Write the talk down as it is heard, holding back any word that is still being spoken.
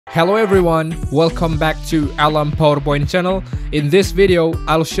Hello everyone, welcome back to Alam PowerPoint channel. In this video,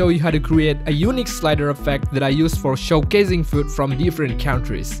 I'll show you how to create a unique slider effect that I use for showcasing food from different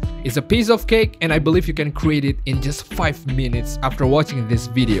countries. It's a piece of cake and I believe you can create it in just 5 minutes after watching this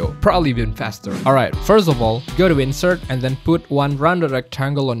video, probably even faster. Alright, first of all, go to insert and then put one rounded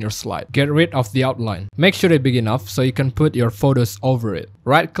rectangle on your slide. Get rid of the outline. Make sure it's big enough so you can put your photos over it.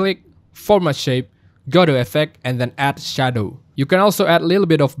 Right click, format shape, go to effect and then add shadow. You can also add a little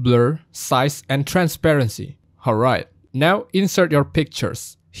bit of blur, size and transparency. Alright, now insert your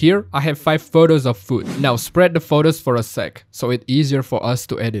pictures. Here I have 5 photos of food. Now spread the photos for a sec, so it's easier for us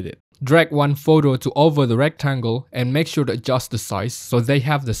to edit it. Drag one photo to over the rectangle and make sure to adjust the size so they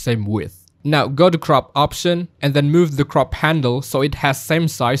have the same width. Now go to crop option and then move the crop handle so it has same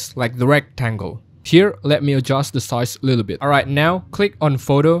size like the rectangle. Here, let me adjust the size a little bit. Alright, now click on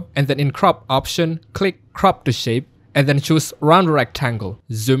photo and then in crop option, click crop to shape and then choose round rectangle.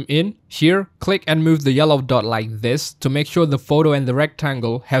 Zoom in. Here, click and move the yellow dot like this to make sure the photo and the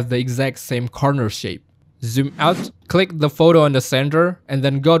rectangle have the exact same corner shape. Zoom out, click the photo on the center and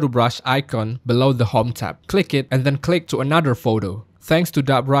then go to brush icon below the home tab. Click it and then click to another photo. Thanks to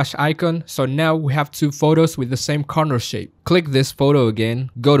that brush icon, so now we have 2 photos with the same corner shape. Click this photo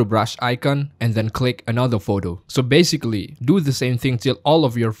again, go to brush icon and then click another photo. So basically, do the same thing till all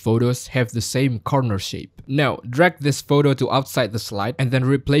of your photos have the same corner shape. Now, drag this photo to outside the slide and then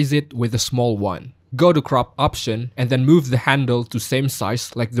replace it with a small one. Go to crop option and then move the handle to same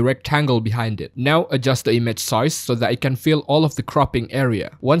size like the rectangle behind it. Now adjust the image size so that it can fill all of the cropping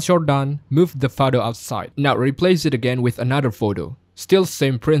area. Once you're done, move the photo outside. Now replace it again with another photo. Still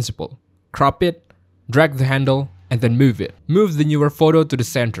same principle. Crop it, drag the handle, and then move it. Move the newer photo to the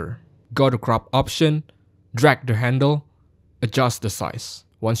center. Go to crop option, drag the handle, adjust the size.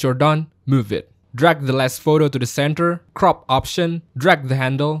 Once you're done, move it. Drag the last photo to the center, crop option, drag the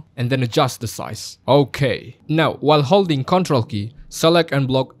handle, and then adjust the size. Okay. Now, while holding Ctrl key, select and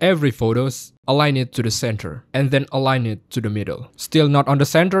block every photos, align it to the center, and then align it to the middle. Still not on the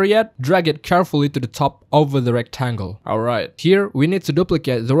center yet? Drag it carefully to the top over the rectangle. Alright, here we need to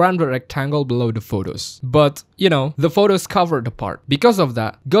duplicate the rounded rectangle below the photos. But, the photos cover the part. Because of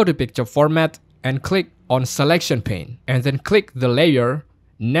that, go to picture format and click on selection pane, and then click the layer.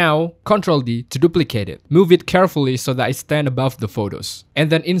 Now, Ctrl D to duplicate it. Move it carefully so that it stands above the photos.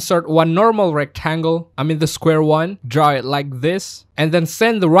 And then insert one normal rectangle, the square one, draw it like this, and then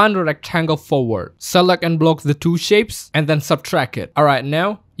send the rounded rectangle forward. Select and block the 2 shapes, and then subtract it. Alright,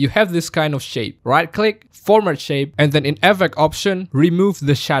 now, you have this kind of shape. Right click, format shape, and then in effect option, remove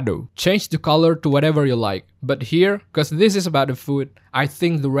the shadow. Change the color to whatever you like. But here, because this is about the food, I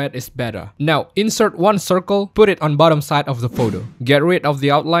think the red is better. Now, insert one circle, put it on bottom side of the photo. Get rid of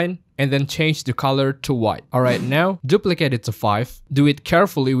the outline, and then change the color to white. Alright, now, duplicate it to 5. Do it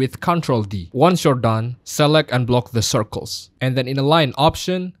carefully with Ctrl D. Once you're done, select and block the circles. And then in align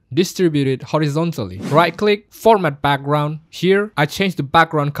option, distribute it horizontally. Right click, format background. Here, I change the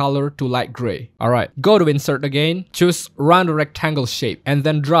background color to light gray. Alright, go to insert again, choose round rectangle shape, and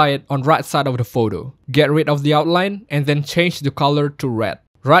then draw it on right side of the photo. Get rid of the outline, and then change the color to red.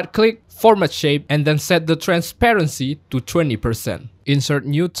 Right click, format shape, and then set the transparency to 20%. Insert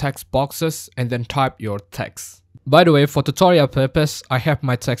new text boxes and then type your text. By the way, for tutorial purpose, I have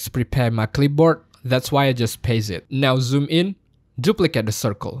my text prepared on my clipboard. That's why I just paste it. Now zoom in. Duplicate the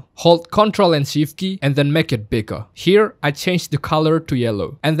circle. Hold Ctrl and Shift key and then make it bigger. Here, I change the color to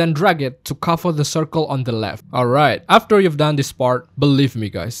yellow and then drag it to cover the circle on the left. Alright, after you've done this part, believe me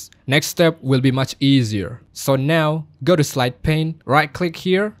guys, next step will be much easier. So now, go to slide pane, right click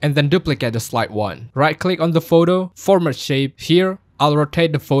here and then duplicate the slide 1. Right click on the photo, format shape. Here, I'll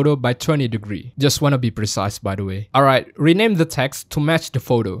rotate the photo by 20 degrees. Just wanna be precise by the way. Alright, rename the text to match the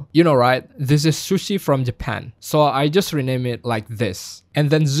photo. You know right, this is sushi from Japan. So I just rename it like this. And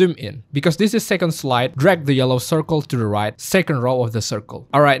then zoom in. Because this is second slide, drag the yellow circle to the right, second row of the circle.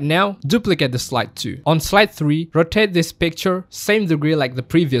 Alright, now duplicate the slide 2. On slide 3, rotate this picture, same degree like the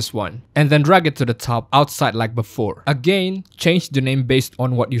previous one. And then drag it to the top, outside like before. Again, change the name based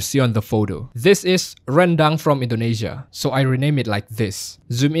on what you see on the photo. This is rendang from Indonesia. So I rename it like this.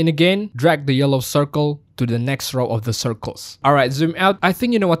 Zoom in again, drag the yellow circle to the next row of the circles. Alright, zoom out. I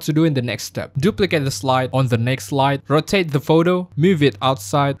think you know what to do in the next step. Duplicate the slide on the next slide, rotate the photo, move it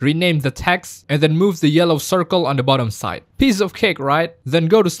outside, rename the text, and then move the yellow circle on the bottom side. Piece of cake, right? Then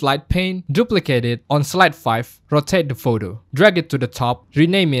go to slide pane, duplicate it on slide 5, rotate the photo, drag it to the top,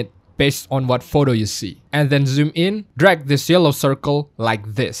 rename it based on what photo you see. And then zoom in, drag this yellow circle like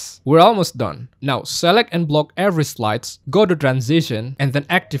this. We're almost done. Now select and block every slides, go to transition and then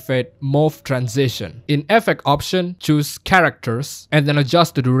activate Morph Transition. In effect option, choose characters and then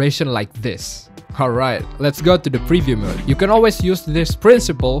adjust the duration like this. Alright, let's go to the preview mode. You can always use this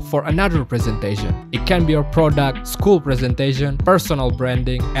principle for another presentation. It can be your product, school presentation, personal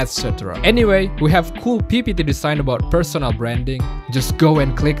branding, etc. Anyway, we have cool PPT design about personal branding. Just go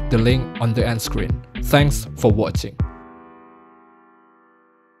and click the link on the end screen. Thanks for watching.